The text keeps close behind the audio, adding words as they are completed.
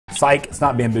Psych, it's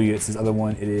not Bambuya, it's this other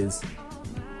one. It is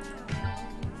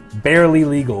Barely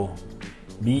Legal.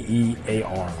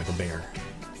 B-E-A-R, like a bear.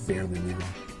 Barely Legal.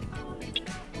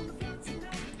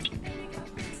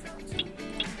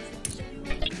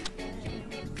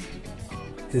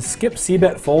 His skip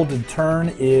C-bet folded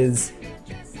turn is...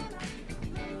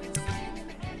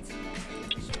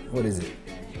 What is it?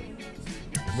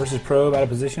 Versus probe out of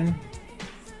position.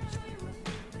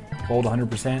 Fold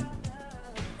 100%.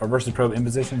 Or versus probe in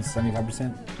position,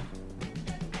 75%.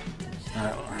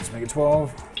 Alright, let's make it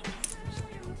 12.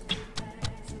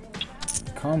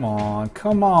 Come on,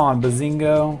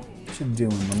 Bazingo. What you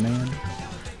doing, my man?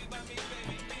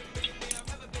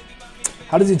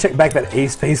 How does he check back that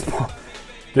ace baseball?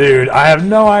 Dude, I have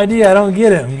no idea. I don't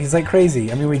get him. He's like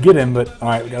crazy. I mean, we get him, but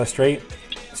alright, we got a straight.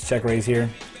 Let's check raise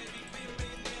here.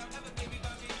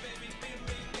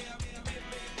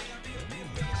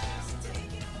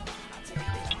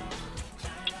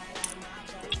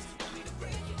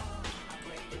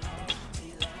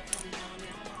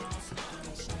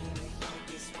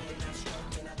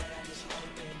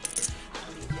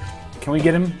 Can we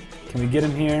get him? Can we get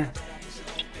him here?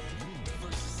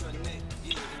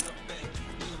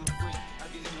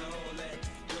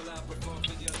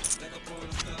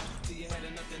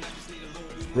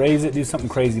 Raise it, do something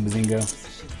crazy, Bazingo.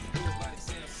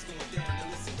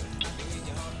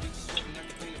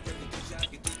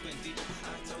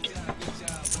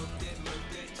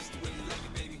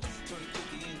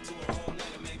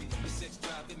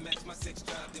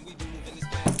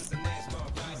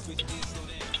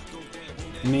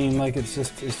 I mean, like it's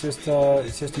just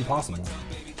impossible.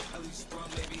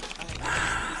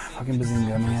 Fucking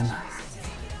Bazingo, man.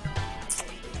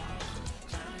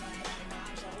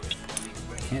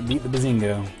 Can't beat the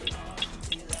Bazingo.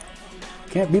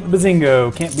 Can't beat the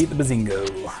Bazingo. Can't beat the Bazingo.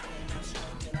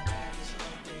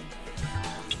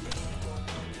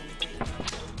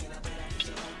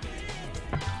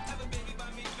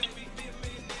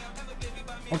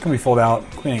 What can we fold out?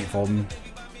 Queen ain't folding.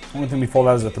 Only thing we fold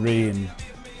out is a 3, and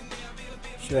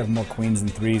should have more queens than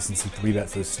 3s since he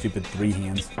 3-bets those stupid 3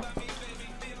 hands.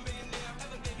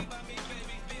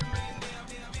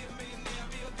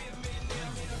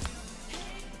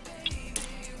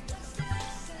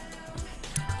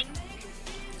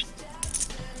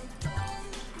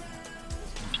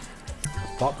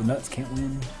 Thought the nuts can't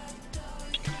win.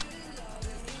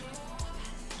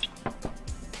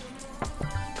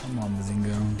 Come on,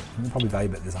 Bazingo. We'll probably value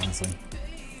bet this, honestly.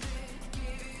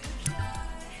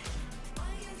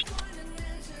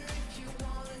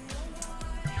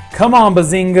 Come on,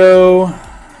 Bazingo.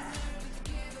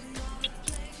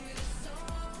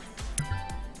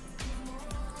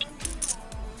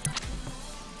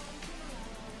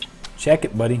 Check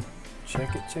it, buddy.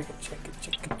 Check it, check it, check it,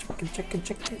 check it, check it, check it,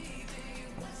 check it.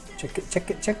 Check it, check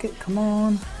it, check it. Come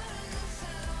on.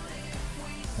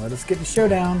 Let us get the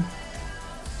showdown.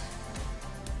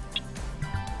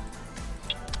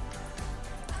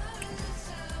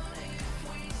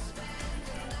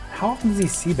 How often does he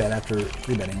c-bet after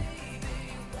 3-betting?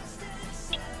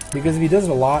 Because if he does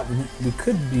it a lot, we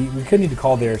could need to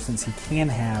call there since he can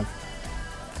have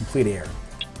complete air.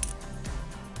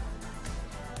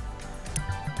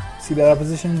 C-bet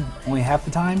opposition only half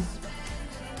the time.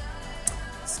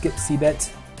 Skip c-bet.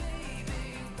 See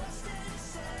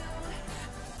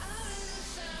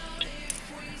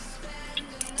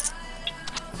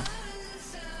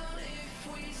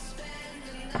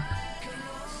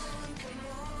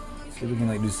if we can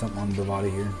like do something on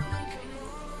Bravado here.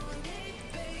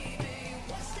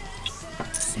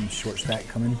 Some short stack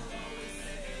coming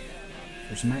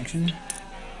for some action.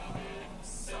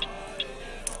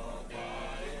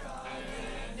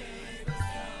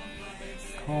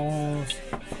 Calls.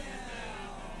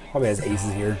 Probably has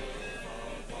aces here.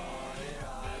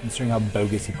 Considering how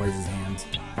bogus he plays his hands.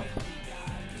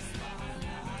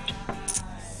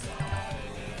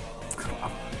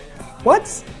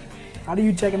 What? How do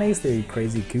you check an ace there, you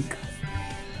crazy kook?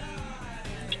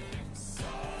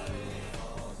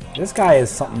 This guy is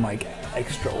something like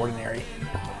extraordinary.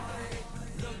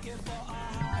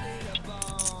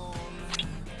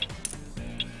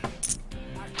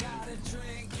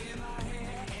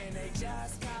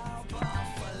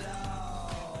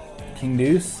 King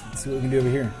deuce. Let's see what we can do over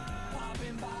here.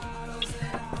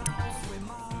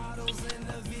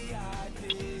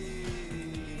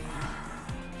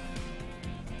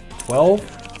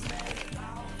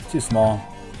 $12. Too small.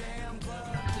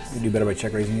 We can do better by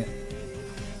check raising it.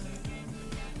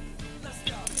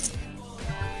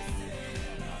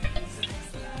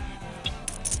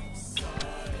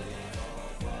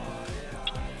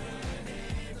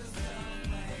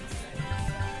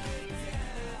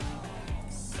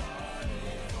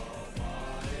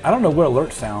 I don't know what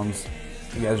alert sounds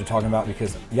you guys are talking about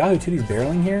because Yahoo2D's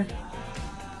barreling here.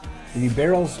 If he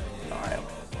barrels, alright.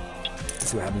 Let's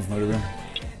see what happens in the motor room.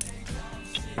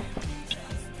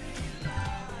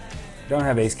 Don't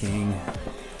have ace king.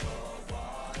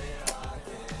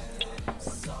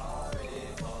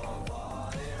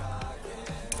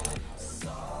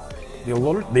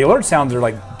 The alert sounds are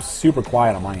like super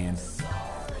quiet on my end.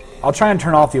 I'll try and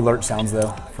turn off the alert sounds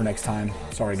though for next time.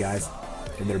 Sorry guys,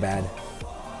 if they're bad.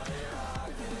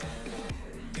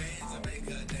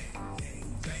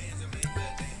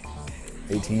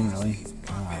 $18 really?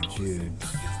 God, dude.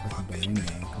 Fucking bingo.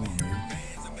 Come on, dude.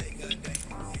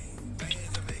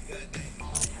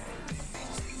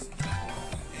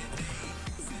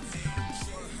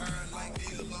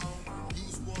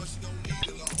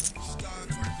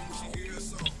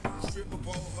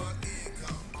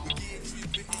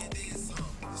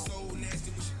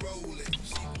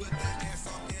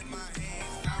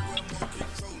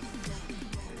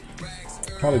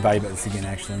 Probably value bet this again,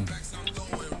 actually.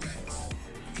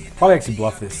 Probably actually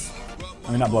bluff this. I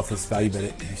mean, not bluff this, value bet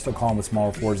it. You still call them with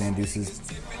small fours and deuces.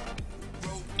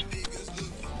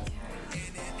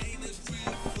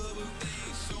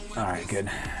 Alright, good.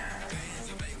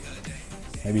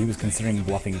 Maybe he was considering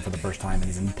bluffing for the first time in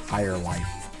his entire life.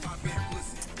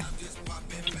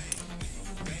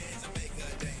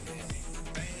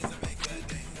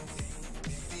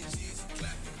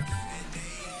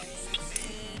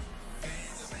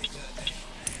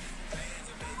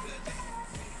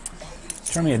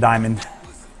 Turn me a diamond.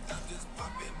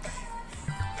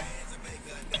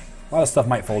 A lot of stuff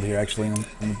might fold here, actually,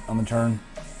 on the turn.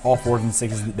 All fours and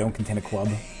sixes that don't contain a club,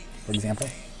 for example.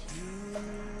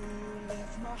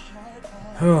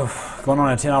 Going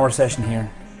on a 10-hour session here.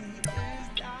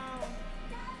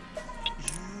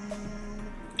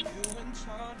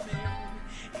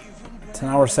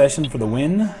 $10-hour session for the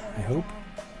win, I hope.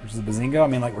 Versus Bazingo. I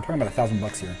mean, like, we're talking about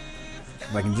 $1,000 here.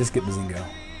 If I can just get Bazingo.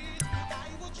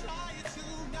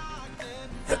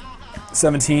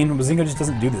 17. Bazingo just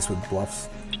doesn't do this with bluffs.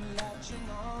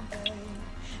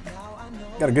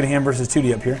 Got a good hand versus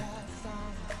 2D up here.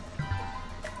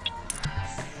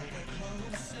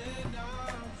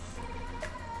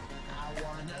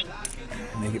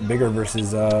 Make it bigger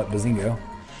versus Bazingo.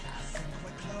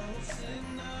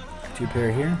 Two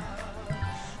pair here.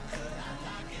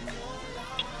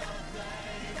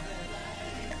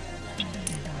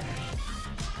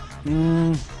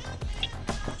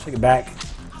 Shake it back.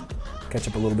 Catch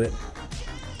up a little bit.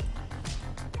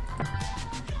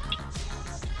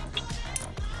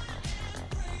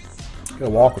 Got a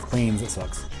walk with queens, that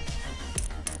sucks.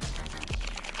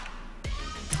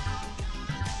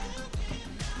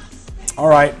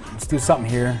 Alright, let's do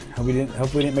something here. Hope we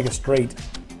didn't make a straight.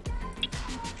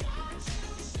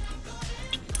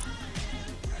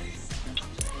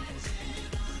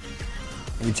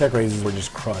 Maybe check raises were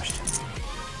just crushed.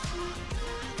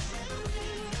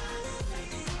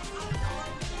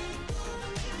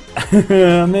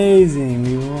 Amazing,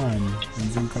 we won.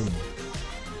 It's incredible.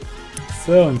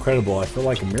 So incredible. I feel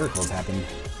like a miracle has happened.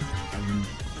 I'm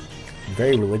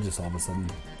very religious all of a sudden.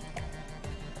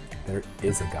 There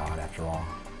is a God after all.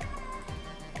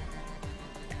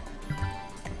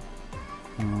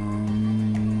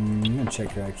 I'm gonna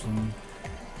check here actually.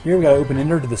 Here we got open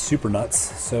ender to the super nuts.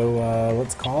 So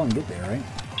let's call and get there, right?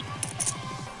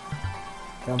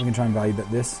 Now we can try and value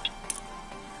bet this.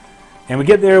 And we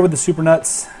get there with the super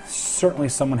nuts. Certainly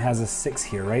someone has a 6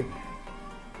 here, right?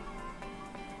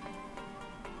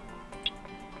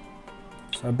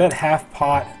 So I bet half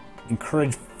pot,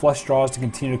 encourage flush draws to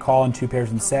continue to call in 2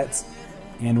 pairs and sets.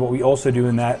 And what we also do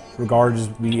in that regard is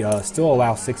we still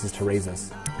allow 6s to raise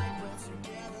us.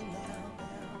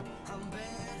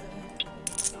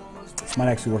 This might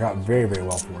actually work out very, very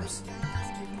well for us.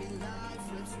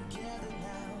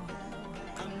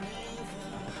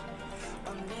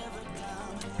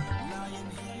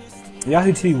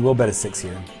 Yahoo2D will bet a 6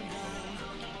 here.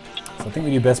 So I think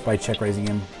we do best by check raising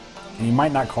him. And he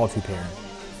might not call 2 pair.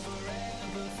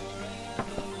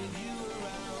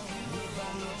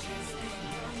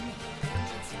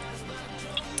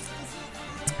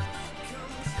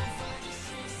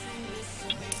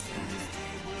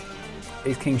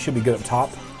 Ace King should be good up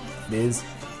top. It is.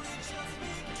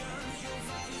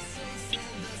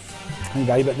 Can we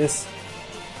value bet this?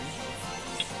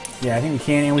 Yeah, I think we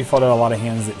can, and we fold out a lot of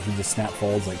hands that he just snap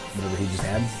folds, like whatever he just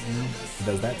had. You know, he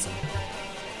does that, so.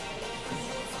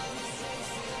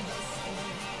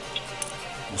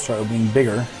 Let's try opening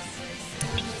bigger.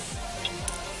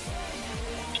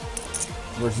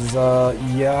 Versus,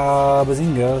 yeah,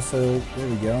 Bazingo, so there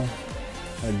we go.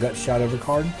 A gut shot over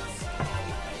card.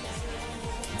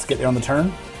 get there on the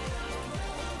turn.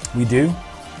 We do.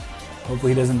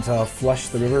 Hopefully he doesn't flush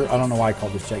the river. I don't know why I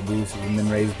called this check deuce and then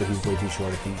raise, but he's way too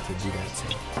short, I think, to do that. So.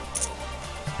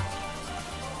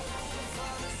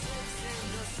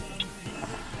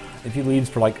 If he leads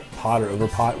for like pot or over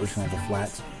pot, we're just gonna have to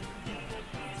flat.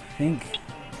 I think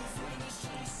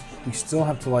we still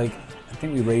have to like. I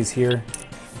think we raise here.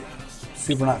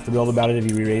 Super not thrilled about it if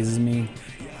he re-raises me.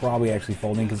 Probably actually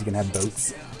folding because he can have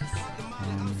boats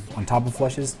on top of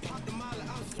flushes.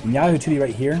 And cavino82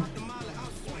 right here.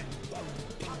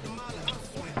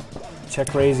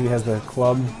 Check raise, he has the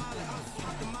club.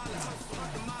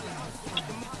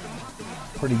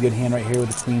 Pretty good hand right here with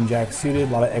the queen jack suited.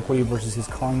 A lot of equity versus his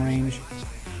calling range.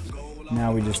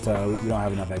 Now we just we don't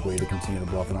have enough equity to continue to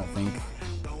bluff, I don't think.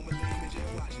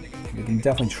 We can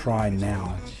definitely try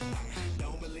now.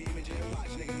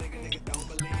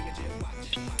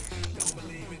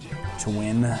 To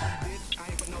win.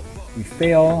 We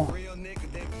fail.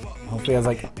 Hopefully he has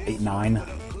like 8-9.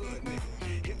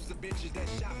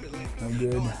 No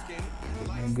good.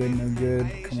 No good, no good.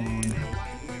 Come on.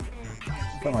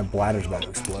 I thought my bladder's about to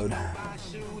explode.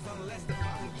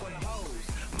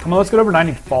 Come on, let's get over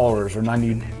 90 followers or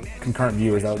 90 concurrent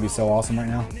viewers. That would be so awesome right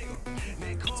now.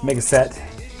 Let's make a set.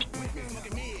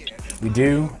 We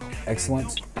do.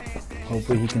 Excellent.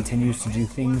 Hopefully he continues to do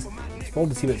things. He's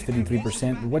folded to see that's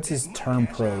 53%. What's his turn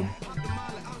probe?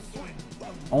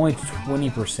 Only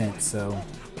 20%, so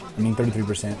I mean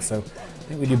 33%. So I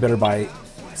think we do better by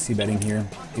c-betting here,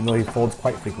 even though he folds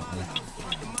quite frequently.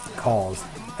 Calls.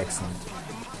 Excellent.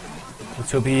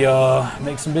 Let's hope he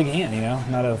makes some big hand, you know?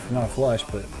 Not a flush,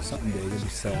 but something big. It'd be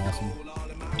so awesome.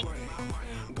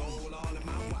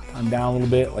 I'm down a little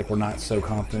bit, like we're not so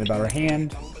confident about our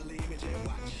hand.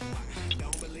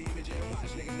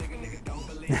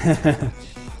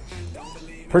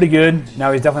 Pretty good.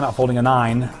 Now he's definitely not folding a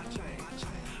 9.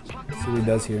 Let's see what he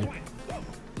does here.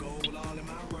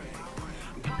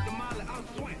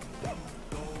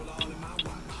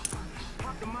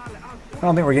 I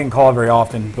don't think we're getting called very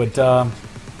often, but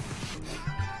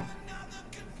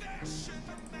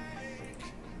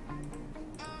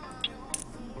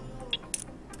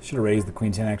should have raised the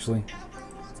queen 10 actually.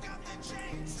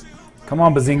 Come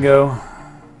on, Bazingo.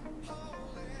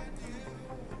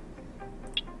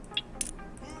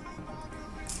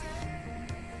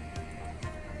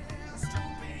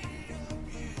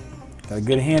 Got a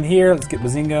good hand here. Let's get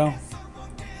Bazingo.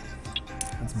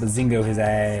 Let's Bazingo his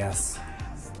ass.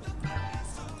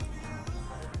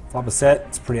 Flop a set.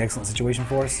 It's a pretty excellent situation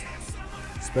for us,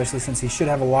 especially since he should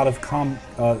have a lot of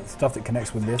stuff that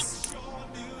connects with this.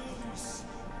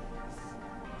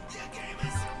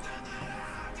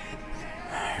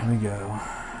 Here we go.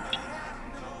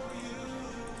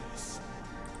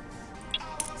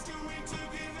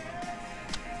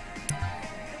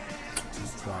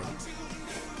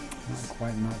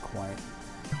 Not quite.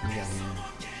 We got here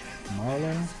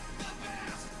Marlo.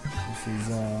 This is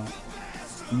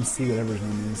let me see whatever his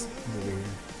name is. He's over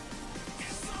here.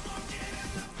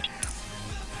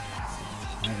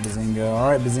 Alright, Bazingo.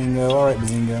 Alright, Bazingo. Alright,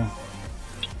 Bazingo.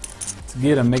 Let's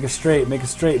get him. Make it straight. Make it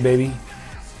straight, baby.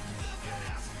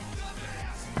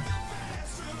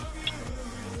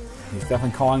 He's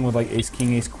definitely calling with like ace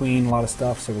king, ace queen, a lot of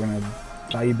stuff, so we're gonna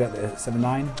value bet the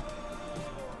 7-9.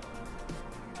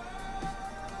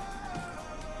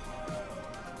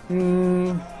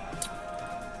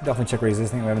 Definitely check raise this.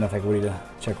 I think we have enough equity to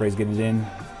check raise, get it in,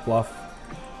 bluff.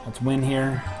 Let's win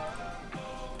here.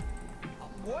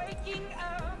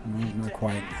 No, not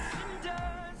quite.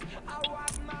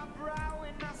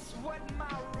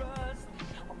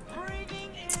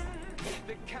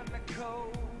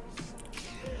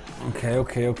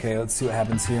 Okay. Let's see what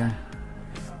happens here.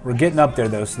 We're getting up there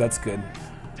though, so that's good.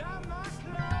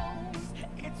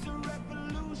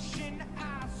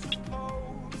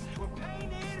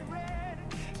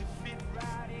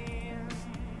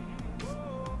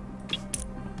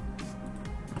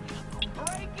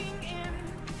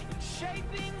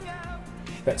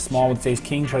 Bet small with ace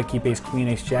king, try to keep ace queen,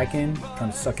 ace jack in.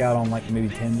 Trying to suck out on like maybe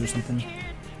 10s or something.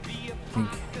 I think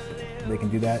they can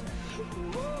do that.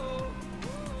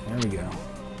 There we go.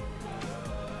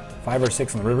 5 or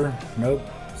 6 on the river. Nope.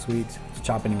 Sweet. Let's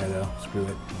chop anyway though. Screw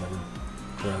it. Whatever.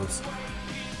 Gross.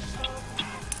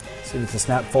 See if it's a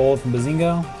snap fold from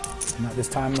Bazingo. Not this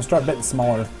time. I'm gonna start betting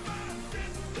smaller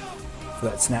for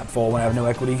that snap fold when I have no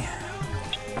equity.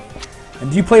 And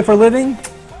do you play for a living?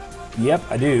 Yep,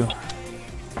 I do.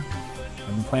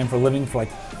 I've been playing for a living for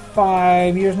like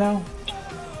 5 years now.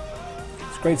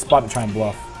 It's a great spot to try and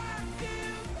bluff.